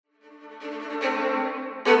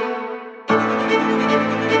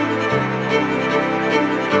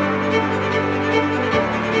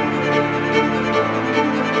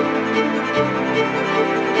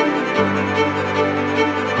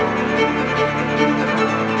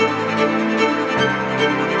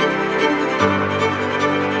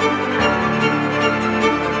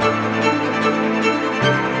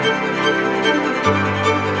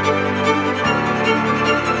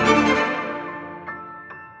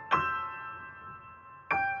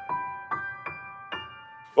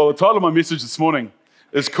Well, the title of my message this morning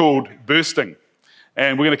is called Bursting.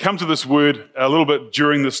 And we're going to come to this word a little bit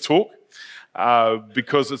during this talk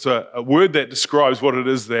because it's a word that describes what it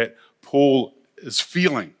is that Paul is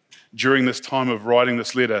feeling during this time of writing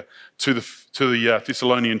this letter to the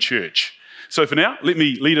Thessalonian church. So for now, let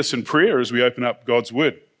me lead us in prayer as we open up God's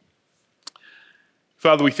word.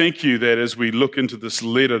 Father, we thank you that as we look into this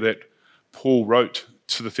letter that Paul wrote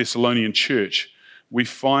to the Thessalonian church, we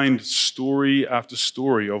find story after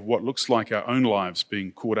story of what looks like our own lives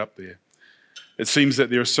being caught up there. It seems that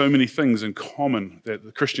there are so many things in common that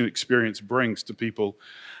the Christian experience brings to people,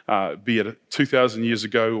 be it 2,000 years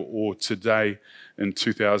ago or today in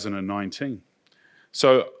 2019.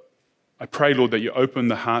 So I pray, Lord, that you open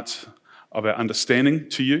the hearts of our understanding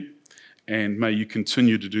to you, and may you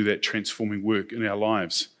continue to do that transforming work in our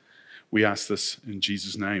lives. We ask this in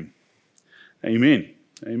Jesus' name. Amen.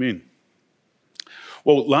 Amen.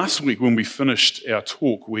 Well, last week when we finished our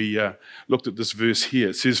talk, we looked at this verse here.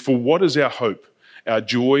 It says, "For what is our hope, our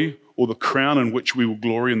joy, or the crown in which we will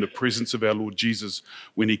glory in the presence of our Lord Jesus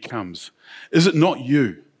when he comes? Is it not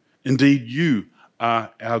you? Indeed, you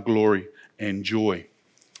are our glory and joy."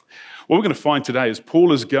 What we're going to find today is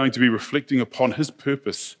Paul is going to be reflecting upon his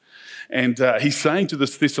purpose. And he's saying to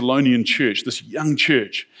this Thessalonian church, this young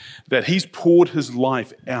church, that he's poured his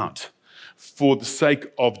life out for the sake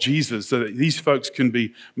of Jesus, so that these folks can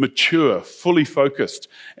be mature, fully focused,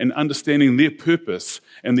 and understanding their purpose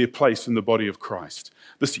and their place in the body of Christ.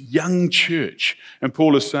 This young church. And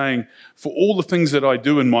Paul is saying, for all the things that I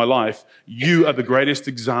do in my life, you are the greatest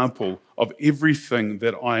example of everything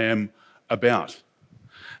that I am about.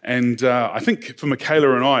 And I think for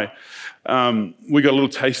Michaela and I, we got a little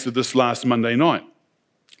taste of this last Monday night.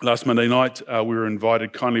 Last Monday night, we were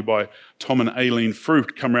invited kindly by Tom and Aileen Frew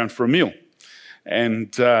to come around for a meal.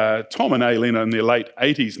 And Tom and Aileen are in their late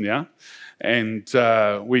 80s now, and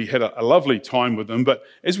we had a lovely time with them. But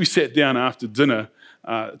as we sat down after dinner,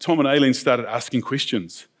 Tom and Aileen started asking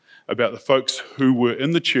questions about the folks who were in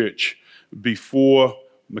the church before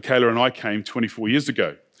Michaela and I came 24 years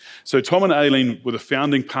ago. So Tom and Aileen were the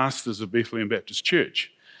founding pastors of Bethlehem Baptist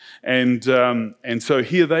Church. And so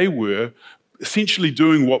here they were, essentially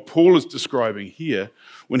doing what Paul is describing here,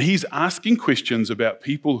 when he's asking questions about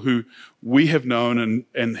people who we have known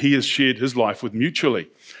and he has shared his life with mutually.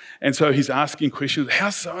 And so he's asking questions,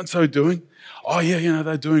 how's so-and-so doing? Oh, yeah,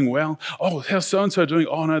 they're doing well. Oh, how's so-and-so doing?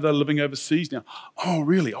 Oh, no, they're living overseas now. Oh,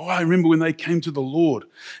 really? Oh, I remember when they came to the Lord.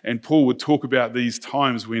 And Paul would talk about these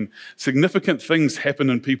times when significant things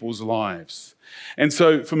happen in people's lives. And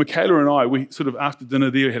so for Michaela and I, we sort of after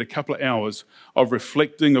dinner there had a couple of hours of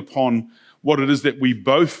reflecting upon what it is that we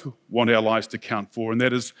both want our lives to count for, and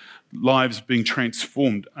that is lives being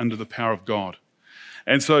transformed under the power of God.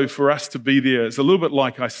 And so for us to be there, it's a little bit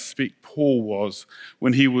like I suspect Paul was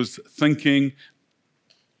when he was thinking,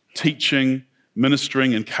 teaching,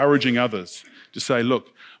 ministering, encouraging others to say,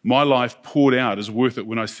 look, my life poured out is worth it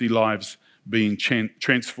when I see lives being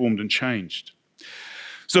transformed and changed.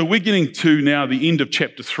 So we're getting to now the end of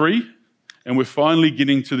chapter 3, and we're finally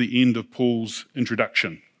getting to the end of Paul's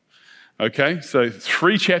introduction. Okay, so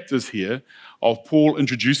 3 chapters here of Paul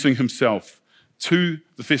introducing himself to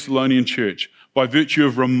the Thessalonian church by virtue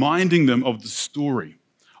of reminding them of the story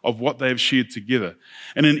of what they have shared together.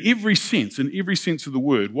 And in every sense of the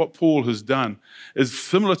word, what Paul has done is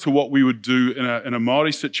similar to what we would do in a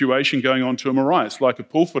Māori situation going on to a marae. It's like a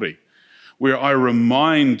pulpiri, where I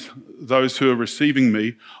remind those who are receiving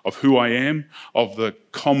me of who I am, of the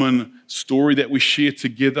common story that we share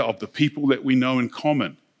together, of the people that we know in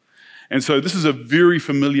common. And so this is a very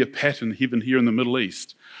familiar pattern even here in the Middle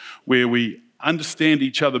East, where we understand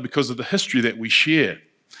each other because of the history that we share.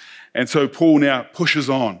 And so Paul now pushes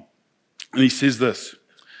on, and he says this: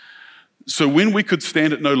 "So when we could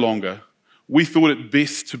stand it no longer, we thought it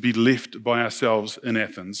best to be left by ourselves in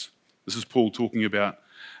Athens." This is Paul talking about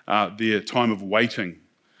their time of waiting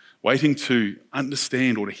to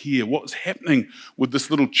understand or to hear what's happening with this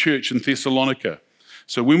little church in Thessalonica.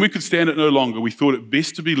 "So when we could stand it no longer, we thought it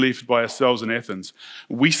best to be left by ourselves in Athens.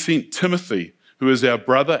 We sent Timothy, who is our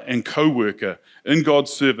brother and co-worker in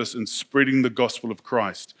God's service in spreading the gospel of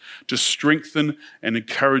Christ, to strengthen and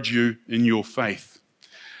encourage you in your faith."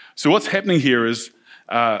 So what's happening here is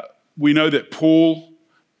we know that Paul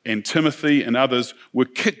and Timothy and others were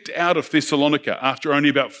kicked out of Thessalonica after only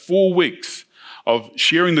about 4 weeks of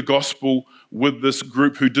sharing the gospel with this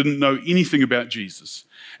group who didn't know anything about Jesus.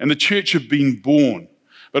 And the church had been born,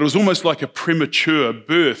 but it was almost like a premature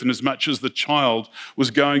birth in as much as the child was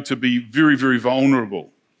going to be very, very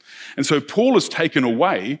vulnerable. And so Paul is taken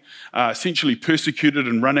away, essentially persecuted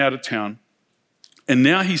and run out of town. And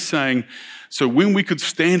now he's saying, so when we could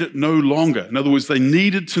stand it no longer, in other words, they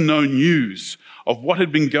needed to know news of what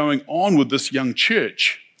had been going on with this young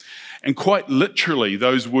church. And quite literally,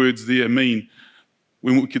 those words there mean,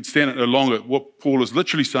 when we could stand it no longer, what Paul is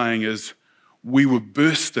literally saying is, we were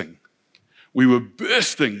bursting. We were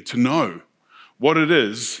bursting to know what it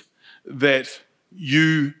is that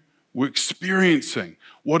you were experiencing,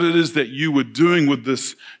 what it is that you were doing with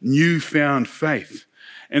this newfound faith.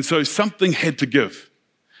 And so something had to give.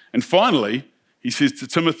 And finally, he says to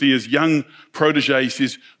Timothy, his young protege, he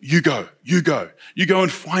says, you go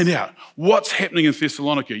and find out what's happening in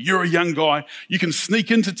Thessalonica. You're a young guy. You can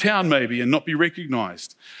sneak into town maybe and not be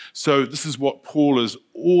recognized. So this is what Paul is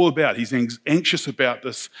all about. He's anxious about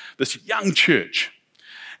this young church.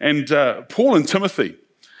 And Paul and Timothy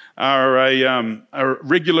are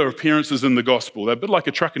regular appearances in the gospel. They're a bit like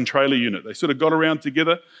a truck and trailer unit. They sort of got around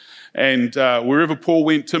together, and wherever Paul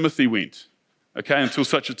went, Timothy went. Okay, until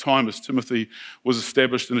such a time as Timothy was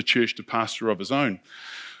established in a church to pastor of his own.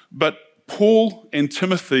 But Paul and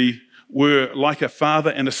Timothy were like a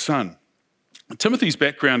father and a son. Timothy's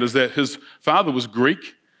background is that his father was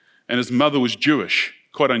Greek and his mother was Jewish.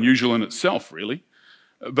 Quite unusual in itself, really.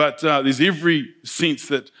 But there's every sense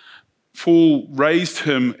that Paul raised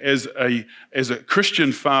him as a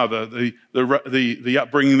Christian father, the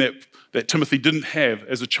upbringing that Timothy didn't have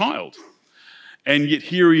as a child. And yet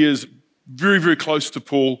here he is, very, very close to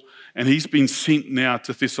Paul, and he's been sent now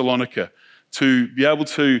to Thessalonica to be able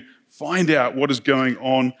to find out what is going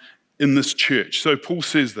on in this church. So Paul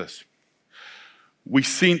says this, we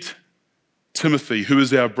sent Timothy, who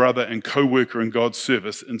is our brother and co-worker in God's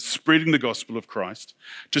service in spreading the gospel of Christ,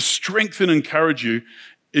 to strengthen and encourage you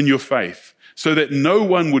in your faith, so that no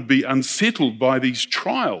one would be unsettled by these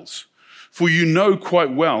trials. For you know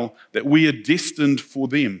quite well that we are destined for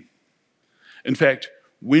them. In fact,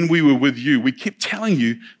 when we were with you, we kept telling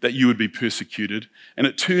you that you would be persecuted, and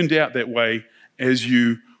it turned out that way, as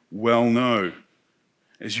you well know.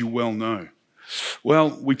 As you well know.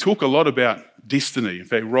 Well, we talk a lot about destiny. In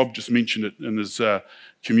fact, Rob just mentioned it in his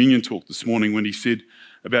communion talk this morning when he said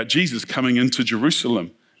about Jesus coming into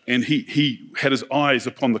Jerusalem, and he had his eyes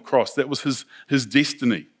upon the cross. That was his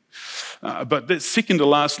destiny. But that second to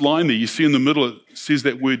last line there, you see in the middle, it says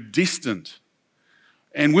that word destined.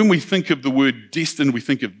 And when we think of the word destined, we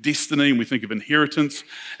think of destiny, and we think of inheritance,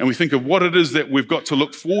 and we think of what it is that we've got to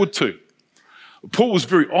look forward to. Paul was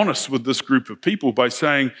very honest with this group of people by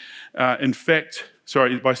saying, by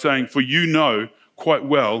saying, for you know quite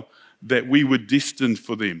well that we were destined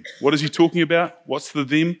for them. What is he talking about? What's the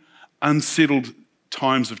them? Unsettled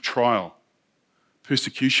times of trial,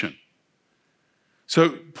 persecution.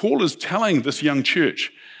 So Paul is telling this young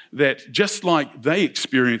church that just like they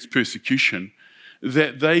experienced persecution,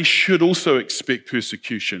 that they should also expect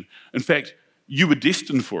persecution. In fact, you were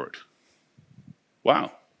destined for it.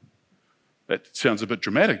 Wow. That sounds a bit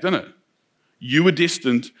dramatic, doesn't it? You were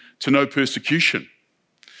destined to know persecution.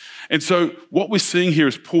 And so what we're seeing here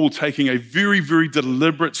is Paul taking a very, very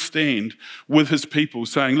deliberate stand with his people,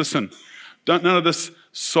 saying, listen, none of this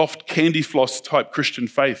soft candy floss type Christian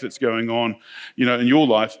faith that's going on, in your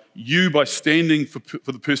life. You, by standing for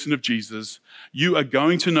the person of Jesus, you are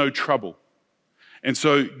going to know trouble. And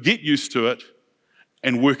so get used to it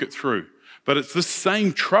and work it through. But it's this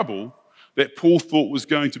same trouble that Paul thought was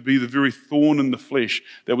going to be the very thorn in the flesh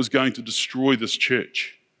that was going to destroy this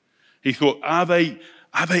church. He thought, are they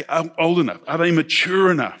old enough? Are they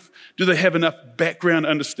mature enough? Do they have enough background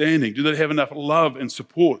understanding? Do they have enough love and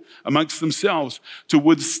support amongst themselves to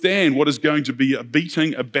withstand what is going to be a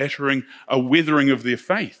beating, a battering, a weathering of their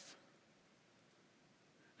faith?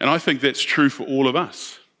 And I think that's true for all of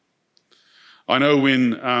us. I know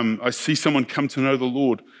when I see someone come to know the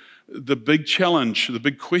Lord, the big challenge, the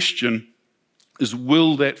big question is,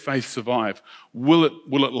 will that faith survive? Will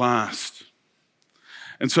it last?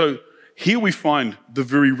 And so here we find the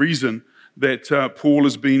very reason that Paul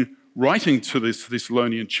has been writing to this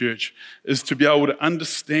Thessalonian church is to be able to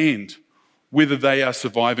understand whether they are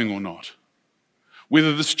surviving or not,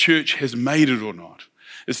 whether this church has made it or not.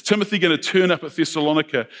 Is Timothy going to turn up at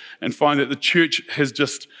Thessalonica and find that the church has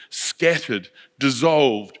just scattered,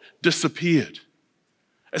 dissolved, disappeared?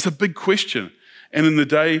 It's a big question. And in the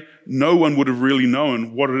day, no one would have really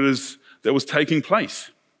known what it is that was taking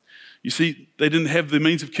place. You see, they didn't have the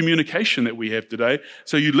means of communication that we have today,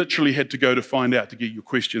 so you literally had to go to find out to get your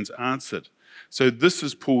questions answered. So this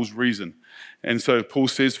is Paul's reason. And so Paul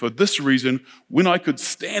says, for this reason, when I could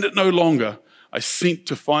stand it no longer, I sent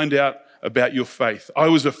to find out about your faith. I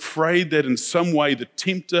was afraid that in some way the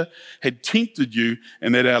tempter had tempted you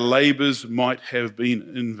and that our labors might have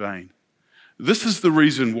been in vain. This is the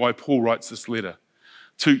reason why Paul writes this letter.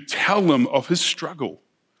 to tell them of his struggle,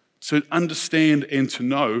 to understand and to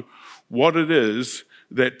know what it is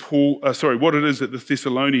that the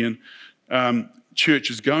Thessalonian church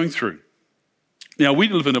is going through. Now, we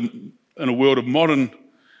live in a world of modern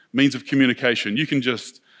means of communication. You can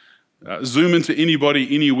just zoom into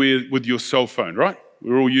anybody, anywhere with your cell phone, right?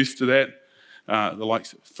 We're all used to that. The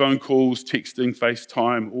likes of phone calls, texting,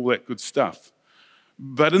 FaceTime, all that good stuff.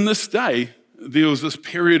 But in this day, there was this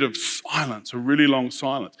period of silence, a really long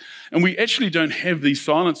silence. And we actually don't have these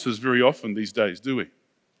silences very often these days, do we? I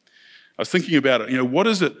was thinking about it. What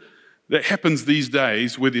is it that happens these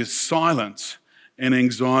days where there's silence and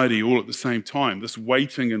anxiety all at the same time, this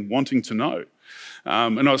waiting and wanting to know?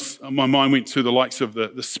 My mind went to the likes of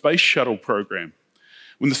the space shuttle program.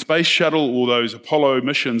 When the space shuttle or those Apollo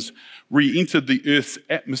missions re-entered the Earth's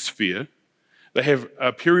atmosphere, they have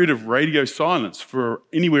a period of radio silence for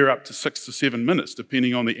anywhere up to 6 to 7 minutes,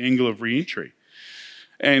 depending on the angle of re-entry.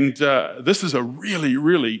 And this is a really,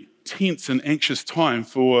 really tense and anxious time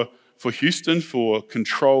for Houston, for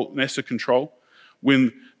NASA control,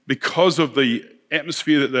 when because of the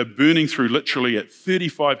atmosphere that they're burning through literally at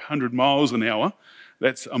 3,500 miles an hour,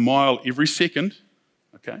 that's a mile every second,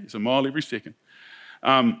 okay, it's a mile every second,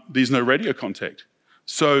 there's no radio contact.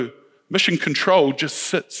 So mission control just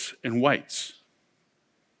sits and waits.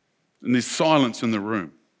 And there's silence in the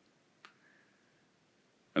room.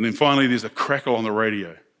 And then finally there's a crackle on the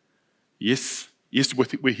radio. Yes,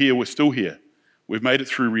 we're here, we're still here. We've made it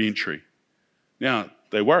through re-entry. Now,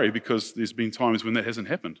 they worry because there's been times when that hasn't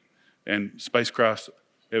happened and spacecraft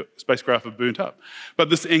have burnt up. But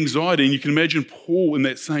this anxiety, and you can imagine Paul in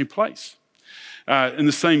that same place. In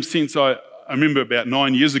the same sense, I remember about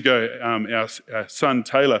 9 years ago, our son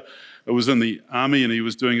Taylor was in the army and he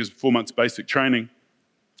was doing his 4 months basic training.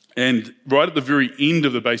 And right at the very end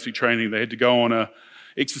of the basic training, they had to go on an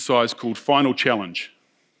exercise called Final Challenge.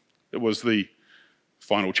 It was the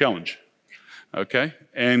final challenge, okay?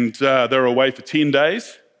 And they were away for 10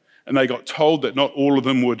 days, and they got told that not all of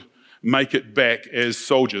them would make it back as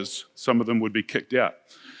soldiers. Some of them would be kicked out.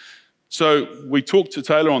 So we talked to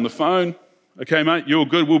Taylor on the phone. Okay, mate, you're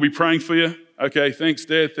good. We'll be praying for you. Okay, thanks,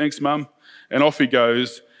 Dad. Thanks, Mum. And off he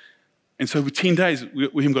goes. And so for 10 days,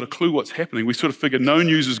 we haven't got a clue what's happening. We sort of figured no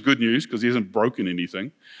news is good news because he hasn't broken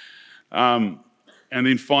anything. And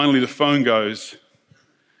then finally the phone goes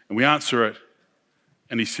and we answer it.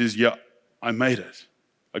 And he says, yeah, I made it.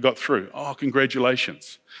 I got through. Oh,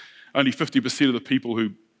 congratulations. Only 50% of the people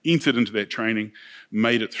who entered into that training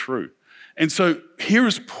made it through. And so here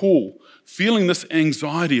is Paul feeling this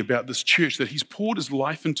anxiety about this church that he's poured his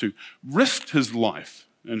life into, risked his life,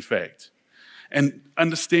 in fact. And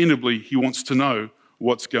understandably, he wants to know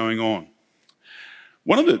what's going on.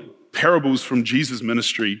 One of the parables from Jesus'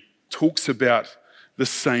 ministry talks about the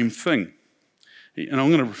same thing. And I'm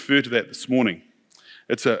going to refer to that this morning.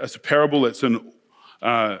 It's a parable that's in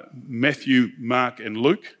Matthew, Mark, and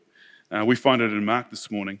Luke. We find it in Mark this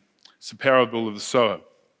morning. It's a parable of the sower.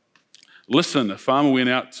 Listen, a farmer went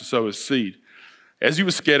out to sow his seed. As he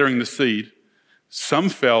was scattering the seed, some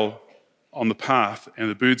fell on the path, and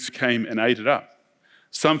the birds came and ate it up.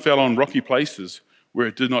 Some fell on rocky places where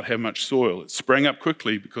it did not have much soil. It sprang up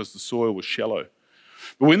quickly because the soil was shallow.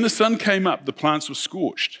 But when the sun came up, the plants were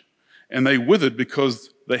scorched, and they withered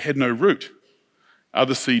because they had no root.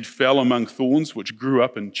 Other seed fell among thorns, which grew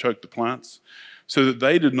up and choked the plants, so that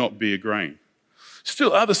they did not bear grain.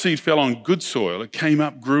 Still other seed fell on good soil. It came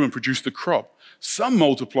up, grew, and produced a crop, some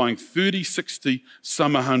multiplying 30, 60,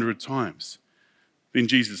 some 100 times. Then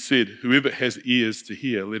Jesus said, whoever has ears to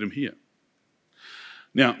hear, let him hear.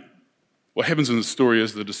 Now, what happens in the story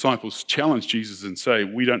is the disciples challenge Jesus and say,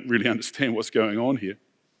 we don't really understand what's going on here.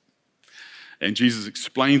 And Jesus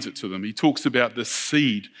explains it to them. He talks about the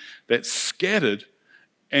seed that's scattered,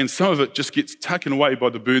 and some of it just gets taken away by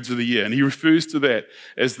the birds of the air. And he refers to that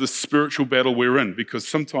as the spiritual battle we're in, because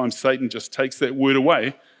sometimes Satan just takes that word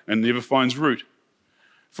away and never finds root.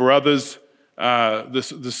 For others,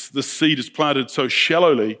 this seed is planted so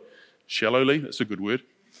shallowly, that's a good word,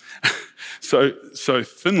 so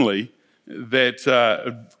thinly that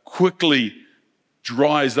it quickly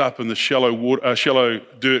dries up in the shallow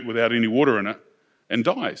dirt without any water in it and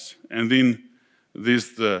dies. And then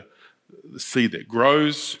there's the seed that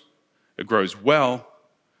grows, it grows well,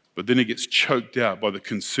 but then it gets choked out by the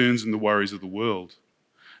concerns and the worries of the world.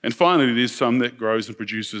 And finally, there's some that grows and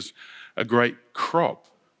produces a great crop.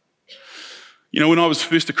 You know, when I was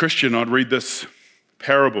first a Christian, I'd read this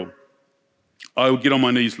parable. I would get on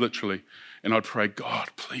my knees literally, and I'd pray, God,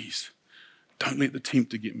 please, don't let the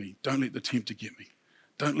tempter get me. Don't let the tempter get me.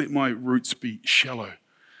 Don't let my roots be shallow.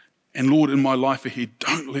 And Lord, in my life ahead,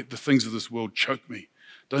 don't let the things of this world choke me.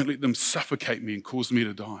 Don't let them suffocate me and cause me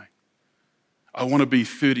to die. I want to be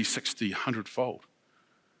 30, 60, 100-fold.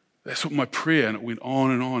 That's what my prayer, and it went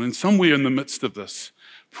on and on. And somewhere in the midst of this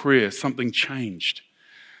prayer, something changed.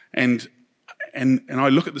 And I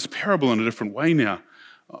look at this parable in a different way now.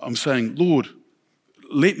 I'm saying, Lord,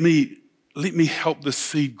 let me help this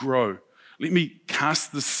seed grow. Let me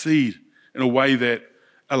cast the seed in a way that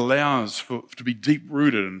allows to be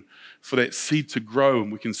deep-rooted and for that seed to grow,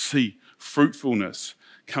 and we can see fruitfulness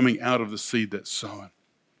coming out of the seed that's sown.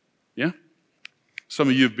 Yeah? Some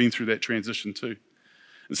of you have been through that transition too.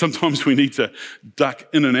 And sometimes we need to duck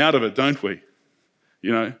in and out of it, don't we?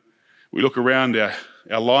 You know, we look around our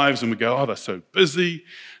lives and we go, oh, they're so busy,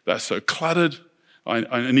 they're so cluttered.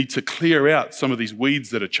 I need to clear out some of these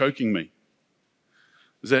weeds that are choking me.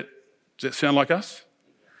 Does that sound like us?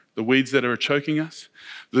 The weeds that are choking us?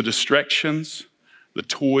 The distractions, the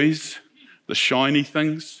toys, the shiny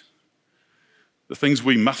things, the things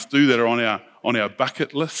we must do that are on our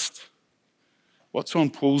bucket list. What's on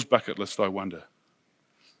Paul's bucket list, I wonder?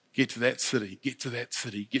 Get to that city, get to that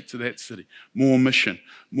city, get to that city. More mission,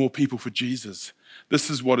 more people for Jesus. This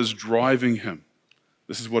is what is driving him.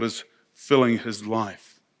 This is what is filling his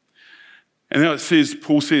life. And now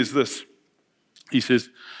Paul says this. He says,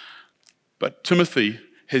 but Timothy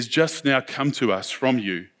has just now come to us from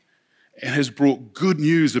you and has brought good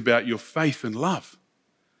news about your faith and love.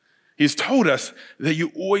 He's told us that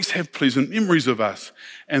you always have pleasant memories of us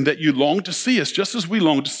and that you long to see us just as we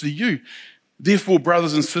long to see you. Therefore,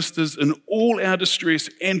 brothers and sisters, in all our distress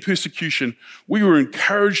and persecution, we were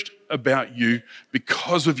encouraged about you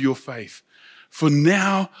because of your faith. For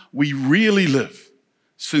now we really live,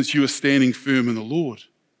 since you are standing firm in the Lord.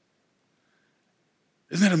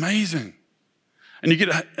 Isn't that amazing? And you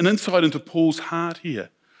get an insight into Paul's heart here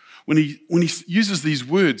when he uses these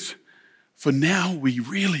words, for now we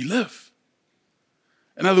really live.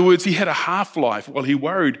 In other words, he had a half-life while he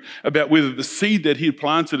worried about whether the seed that he had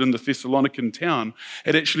planted in the Thessalonican town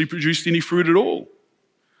had actually produced any fruit at all.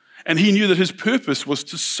 And he knew that his purpose was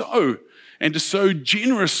to sow, and to sow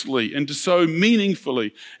generously, and to sow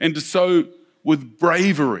meaningfully, and to sow with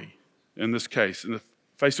bravery, in this case, in the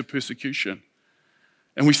face of persecution.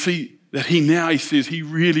 And we see that he says he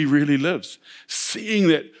really, really lives, seeing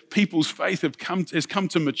that people's faith has come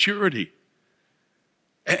to maturity.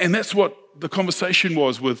 And that's what the conversation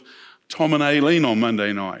was with Tom and Aileen on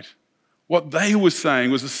Monday night. What they were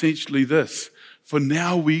saying was essentially this: for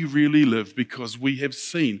now we really live because we have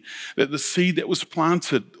seen that the seed that was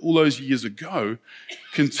planted all those years ago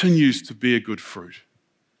continues to bear good fruit.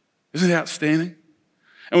 Isn't it outstanding?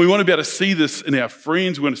 And we want to be able to see this in our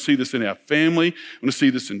friends. We want to see this in our family. We want to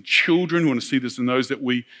see this in children. We want to see this in those that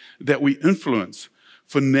we influence.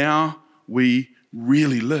 For now we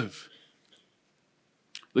really live.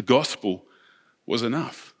 The gospel was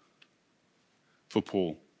enough for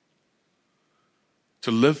Paul.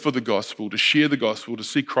 To live for the gospel, to share the gospel, to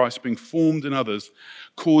see Christ being formed in others,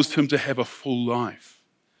 caused him to have a full life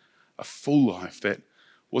that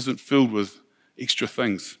wasn't filled with extra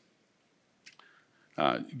things.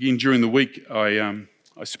 Again, during the week, I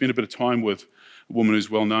spent a bit of time with a woman who's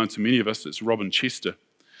well known to many of us. It's Robin Chester.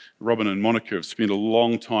 Robin and Monica have spent a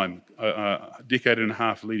long time, a decade and a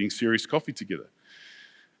half, leading Serious Coffee together.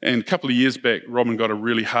 And a couple of years back, Robin got a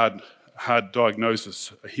really hard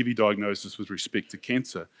diagnosis, a heavy diagnosis with respect to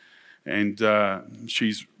cancer. And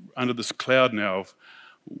she's under this cloud now of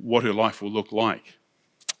what her life will look like.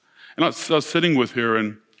 And I was sitting with her,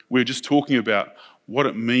 and we were just talking about what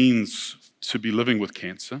it means to be living with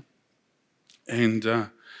cancer. And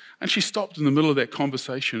she stopped in the middle of that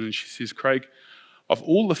conversation and she says, Craig, of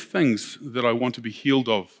all the things that I want to be healed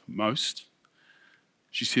of most,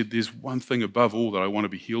 she said, there's one thing above all that I want to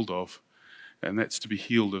be healed of, and that's to be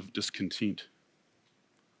healed of discontent.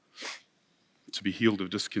 To be healed of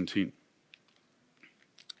discontent.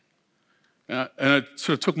 And it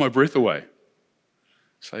sort of took my breath away.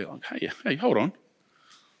 Say, hey, hold on.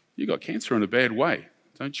 You got cancer in a bad way.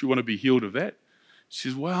 Don't you want to be healed of that? She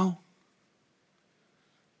says, well,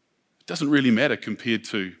 it doesn't really matter compared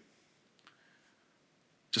to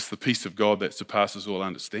just the peace of God that surpasses all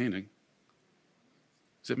understanding.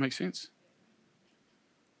 Does that make sense?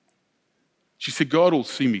 She said, God will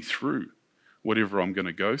see me through whatever I'm going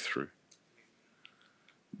to go through.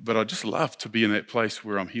 But I just love to be in that place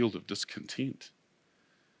where I'm healed of discontent.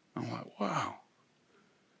 I'm like, wow,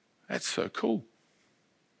 that's so cool.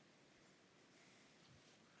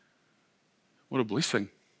 What a blessing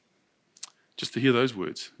just to hear those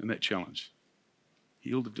words in that challenge.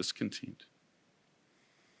 Healed of discontent.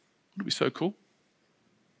 Wouldn't it be so cool?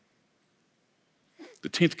 The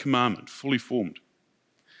 10th commandment, fully formed.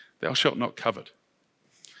 Thou shalt not covet.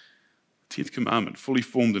 10th commandment, fully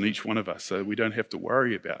formed in each one of us, so we don't have to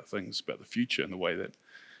worry about things, about the future in the way that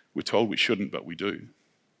we're told we shouldn't, but we do.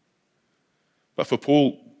 But for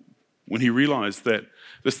Paul, when he realized that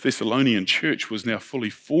this Thessalonian church was now fully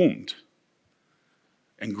formed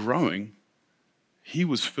and growing, he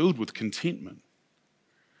was filled with contentment,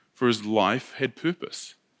 for his life had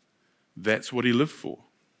purpose. That's what he lived for.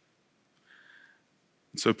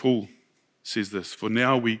 And so Paul says this, "For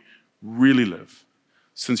now we really live,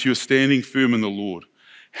 since you are standing firm in the Lord.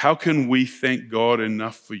 How can we thank God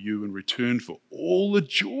enough for you in return for all the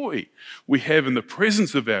joy we have in the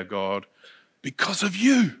presence of our God because of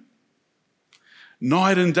you?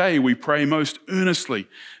 Night and day we pray most earnestly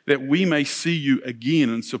that we may see you again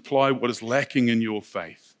and supply what is lacking in your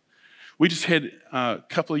faith." We just had a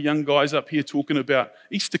couple of young guys up here talking about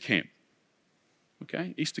Easter camp.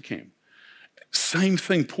 Okay, Easter camp. Same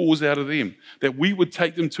thing pours out of them, that we would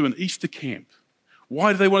take them to an Easter camp.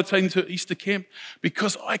 Why do they want to take them to Easter camp?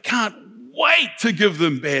 Because I can't wait to give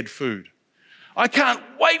them bad food. I can't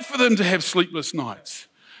wait for them to have sleepless nights.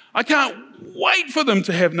 I can't wait for them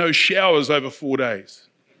to have no showers over 4 days.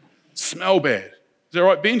 Smell bad. Is that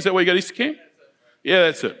right, Ben? Is that where you go to Easter camp? Yeah,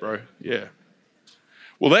 that's it, bro. Yeah.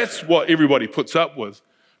 Well, that's what everybody puts up with,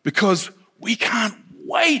 because we can't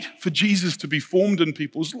wait for Jesus to be formed in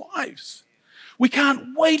people's lives. We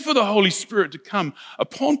can't wait for the Holy Spirit to come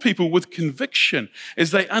upon people with conviction as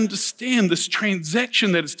they understand this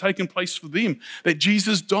transaction that has taken place for them, that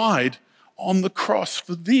Jesus died on the cross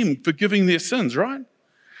for them, forgiving their sins, right?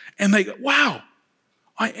 And they go, wow,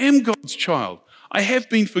 I am God's child. I have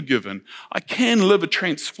been forgiven. I can live a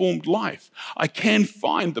transformed life. I can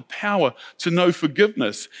find the power to know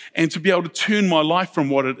forgiveness and to be able to turn my life from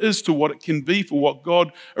what it is to what it can be for what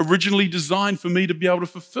God originally designed for me to be able to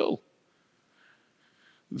fulfill.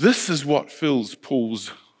 This is what fills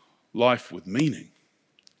Paul's life with meaning.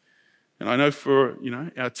 And I know for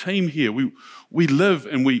our team here, we live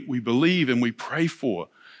and we believe and we pray for.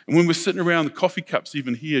 And when we're sitting around the coffee cups,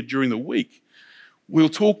 even here during the week, we'll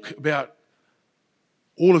talk about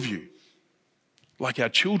all of you, like our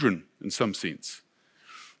children in some sense.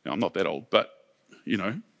 Now, I'm not that old, but,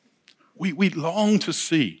 we long to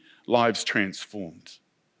see lives transformed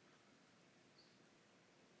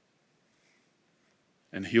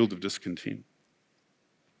and healed of discontent.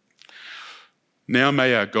 Now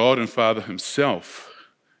may our God and Father himself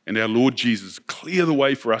and our Lord Jesus clear the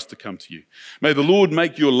way for us to come to you. May the Lord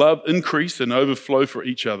make your love increase and overflow for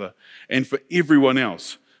each other and for everyone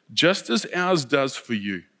else, just as ours does for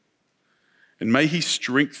you. And may he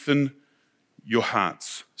strengthen your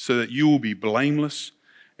hearts so that you will be blameless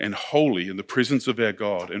and holy in the presence of our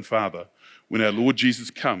God and Father when our Lord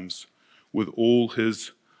Jesus comes with all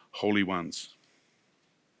his holy ones.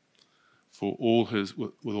 With all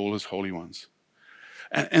his holy ones.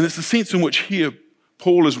 And it's the sense in which here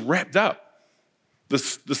Paul has wrapped up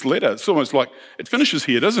this letter. It's almost like it finishes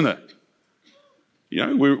here, doesn't it?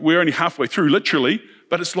 We're only halfway through, literally,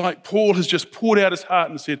 but it's like Paul has just poured out his heart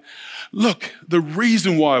and said, look, the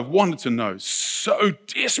reason why I've wanted to know so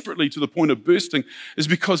desperately to the point of bursting is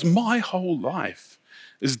because my whole life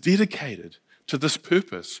is dedicated to this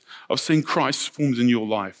purpose of seeing Christ formed in your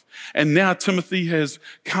life. And now Timothy has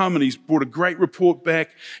come and he's brought a great report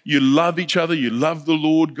back. You love each other. You love the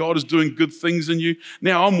Lord. God is doing good things in you.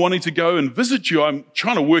 Now I'm wanting to go and visit you. I'm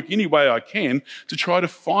trying to work any way I can to try to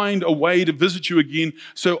find a way to visit you again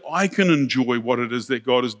so I can enjoy what it is that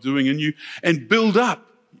God is doing in you and build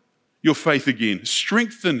up your faith again.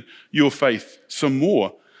 Strengthen your faith some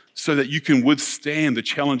more so that you can withstand the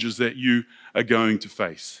challenges that you are going to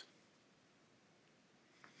face.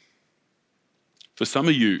 For some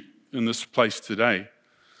of you in this place today,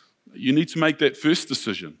 you need to make that first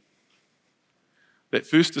decision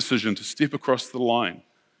to step across the line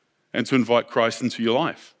and to invite Christ into your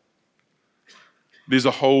life. There's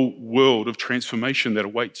a whole world of transformation that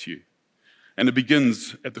awaits you, and it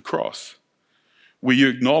begins at the cross, where you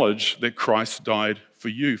acknowledge that Christ died for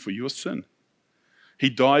you, for your sin.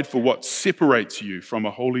 He died for what separates you from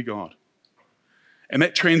a holy God. And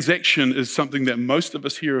that transaction is something that most of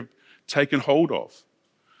us here have taken hold of.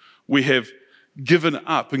 We have given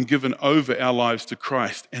up and given over our lives to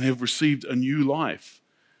Christ and have received a new life.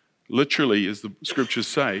 Literally, as the scriptures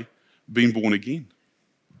say, been born again.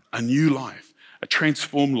 A new life, a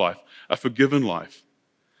transformed life, a forgiven life,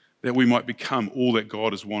 that we might become all that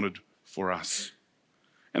God has wanted for us.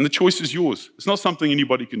 And the choice is yours. It's not something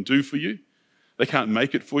anybody can do for you. They can't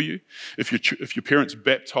make it for you. If your parents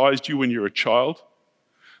baptized you when you were a child,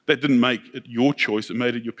 that didn't make it your choice, it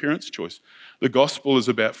made it your parents' choice. The gospel is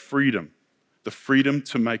about freedom, the freedom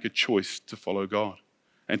to make a choice to follow God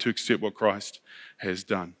and to accept what Christ has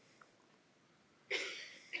done.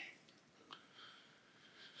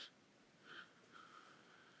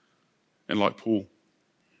 And like Paul,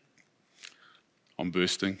 I'm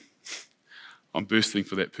bursting. I'm bursting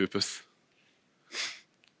for that purpose.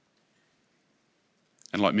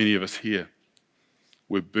 And like many of us here,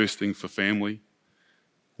 we're bursting for family.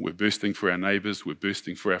 We're bursting for our neighbours. We're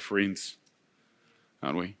bursting for our friends,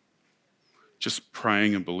 aren't we? Just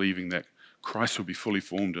praying and believing that Christ will be fully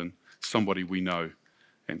formed in somebody we know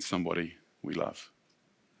and somebody we love.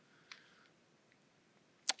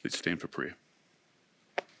 Let's stand for prayer.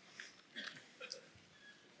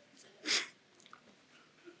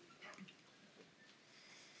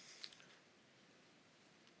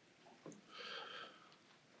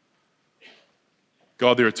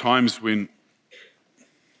 God, there are times when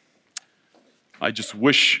I just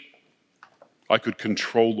wish I could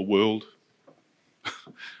control the world.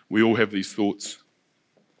 We all have these thoughts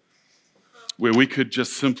where we could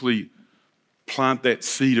just simply plant that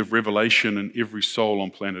seed of revelation in every soul on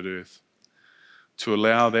planet Earth, to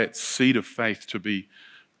allow that seed of faith to be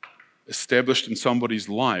established in somebody's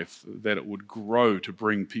life, that it would grow to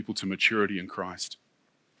bring people to maturity in Christ.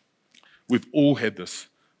 We've all had this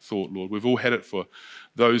thought, Lord. We've all had it for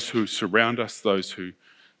those who surround us, those who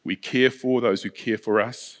we care for, those who care for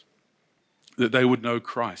us, that they would know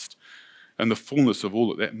Christ and the fullness of all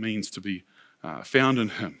that that means to be found in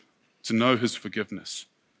Him, to know His forgiveness.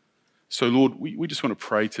 So, Lord, we just want to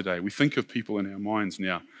pray today. We think of people in our minds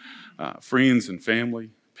now, friends and family,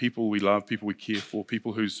 people we love, people we care for,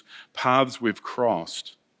 people whose paths we've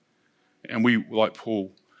crossed, and we, like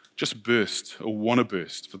Paul, just burst or want to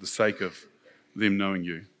burst for the sake of them knowing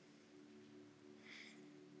you.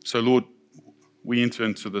 So, Lord, we enter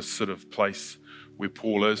into this sort of place where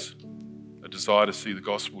Paul is, a desire to see the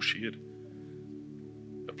gospel shared,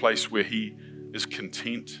 a place where he is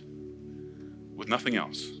content with nothing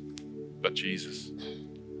else but Jesus,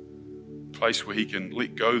 a place where he can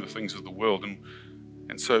let go the things of the world.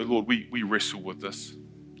 And so, Lord, we wrestle with this,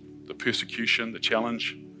 the persecution, the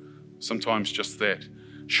challenge, sometimes just that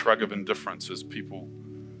shrug of indifference as people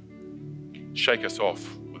shake us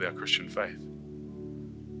off with our Christian faith.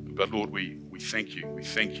 But Lord, we thank you. We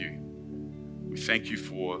thank you. We thank you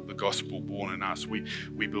for the gospel born in us.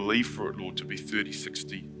 We believe for it, Lord, to be 30,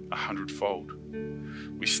 60,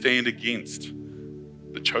 100-fold. We stand against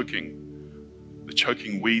the choking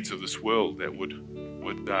weeds of this world that would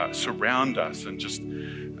surround us and just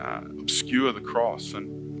obscure the cross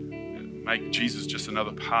and make Jesus just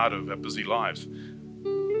another part of our busy lives.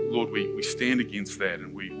 Lord, we stand against that,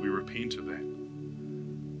 and we repent of that.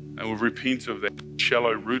 And we repent of that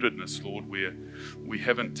shallow rootedness, Lord, where we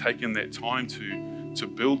haven't taken that time to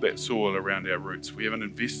build that soil around our roots. We haven't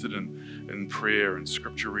invested in prayer and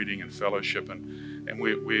scripture reading and fellowship, and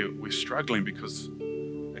we're struggling because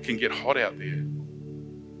it can get hot out there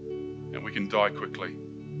and we can die quickly.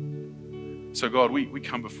 So God, we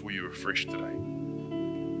come before you afresh today,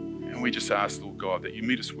 and we just ask, Lord God, that you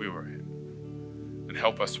meet us where we're at and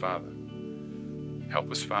help us, Father.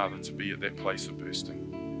 Help us, Father, to be at that place of bursting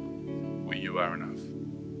where you are enough.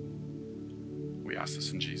 We ask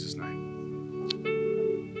this in Jesus' name.